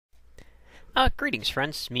Greetings,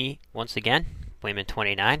 friends. Me, once again,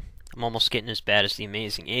 Wayman29. I'm almost getting as bad as the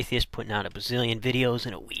Amazing Atheist, putting out a bazillion videos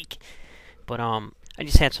in a week. But, I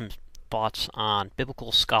just had some thoughts on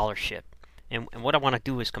biblical scholarship. And what I want to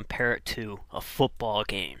do is compare it to a football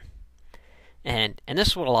game. And this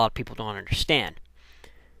is what a lot of people don't understand.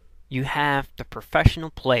 You have the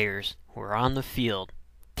professional players who are on the field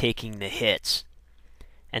taking the hits.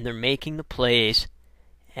 And they're making the plays,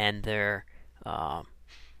 and they're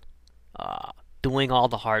doing all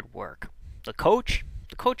the hard work. The coach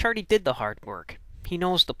already did the hard work. He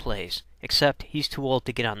knows the plays, except he's too old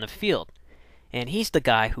to get on the field. And he's the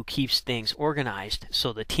guy who keeps things organized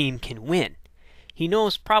so the team can win. He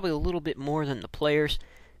knows probably a little bit more than the players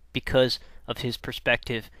because of his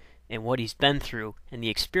perspective and what he's been through and the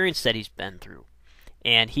experience that he's been through.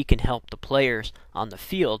 And he can help the players on the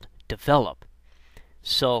field develop.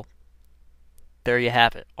 So, there you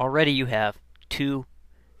have it. Already you have two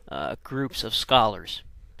groups of scholars.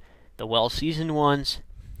 The well-seasoned ones,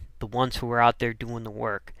 the ones who are out there doing the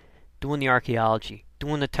work, doing the archaeology,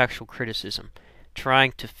 doing the textual criticism,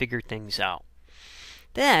 trying to figure things out.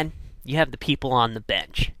 Then, you have the people on the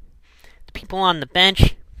bench. The people on the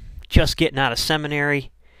bench, just getting out of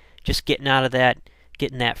seminary, just getting out of that,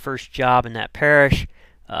 getting that first job in that parish,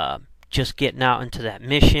 just getting out into that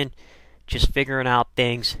mission, just figuring out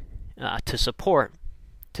things to support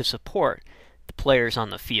the players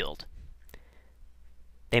on the field.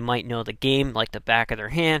 They might know the game like the back of their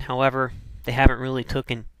hand. However, they haven't really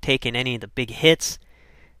taken any of the big hits.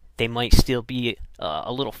 They might still be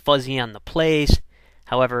a little fuzzy on the plays.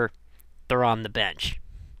 However, they're on the bench.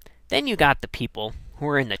 Then you got the people who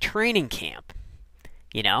are in the training camp.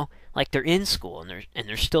 You know, like they're in school and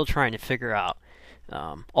they're still trying to figure out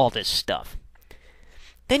all this stuff.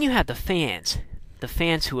 Then you have the fans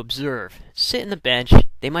who observe, sit in the bench.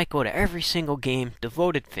 They might go to every single game,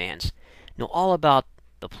 devoted fans, know all about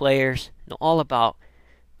the players, know all about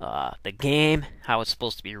the game, how it's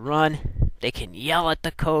supposed to be run. They can yell at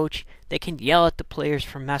the coach, they can yell at the players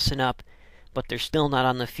for messing up, but they're still not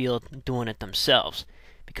on the field doing it themselves.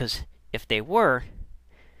 Because if they were,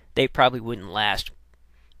 they probably wouldn't last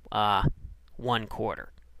one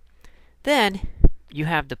quarter. Then you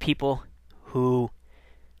have the people who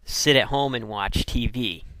sit at home and watch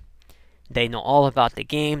TV. They know all about the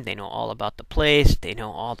game, they know all about the plays, they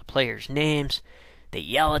know all the players' names. They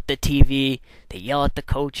yell at the TV, they yell at the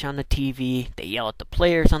coach on the TV, they yell at the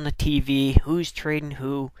players on the TV, who's trading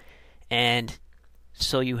who, and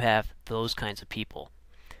so you have those kinds of people.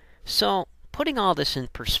 So, putting all this in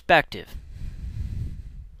perspective,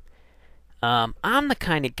 I'm the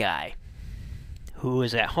kind of guy who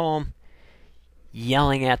is at home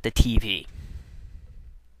yelling at the TV.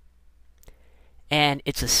 And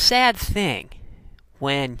it's a sad thing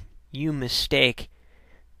when you mistake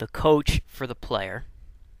the coach for the player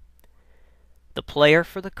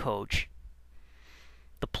for the coach,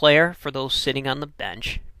 the player for those sitting on the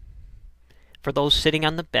bench. For those sitting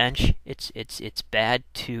on the bench, it's bad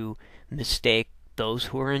to mistake those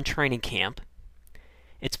who are in training camp.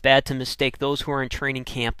 It's bad to mistake those who are in training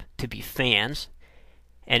camp to be fans,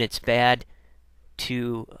 and it's bad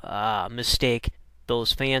to mistake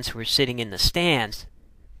those fans who are sitting in the stands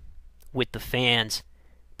with the fans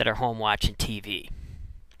that are home watching TV.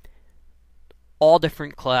 All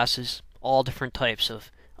different classes, all different types of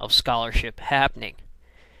scholarship happening.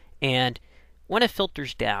 And when it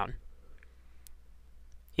filters down,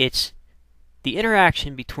 it's the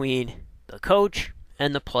interaction between the coach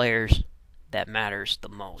and the players that matters the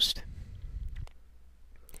most.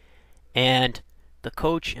 And the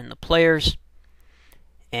coach and the players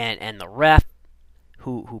and the ref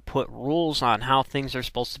who put rules on how things are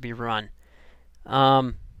supposed to be run,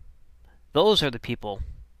 those are the people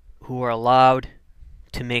who are allowed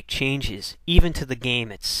to make changes, even to the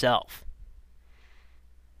game itself,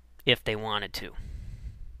 if they wanted to.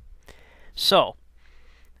 So,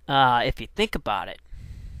 if you think about it,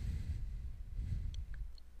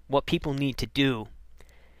 what people need to do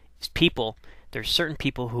is there's certain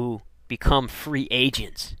people who become free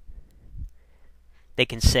agents. They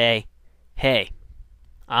can say, hey,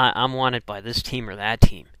 I'm wanted by this team or that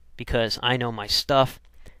team because I know my stuff,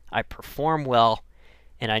 I perform well,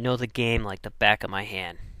 and I know the game like the back of my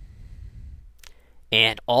hand.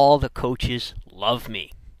 And all the coaches love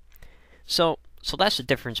me. So that's the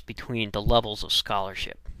difference between the levels of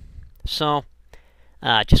scholarship. So,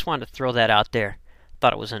 just wanted to throw that out there.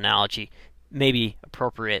 Thought it was an analogy, maybe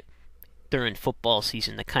appropriate during football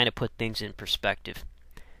season to kind of put things in perspective.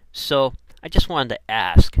 So, I just wanted to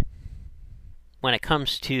ask, when it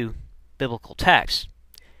comes to biblical texts,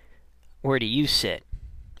 where do you sit?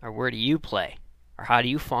 Or where do you play? or how do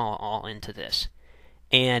you fall all into this?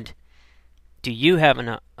 And do you have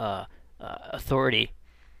an authority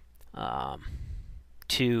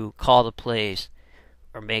to call the plays,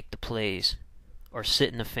 or make the plays, or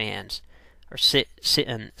sit in the fans, or sit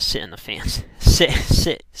in the fans,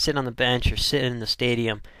 sit on the bench, or sit in the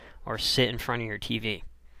stadium, or sit in front of your TV?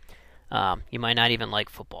 You might not even like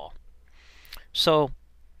football. So,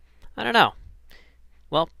 I don't know.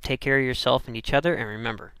 Well, take care of yourself and each other, and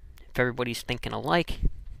remember, if everybody's thinking alike,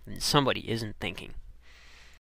 then somebody isn't thinking.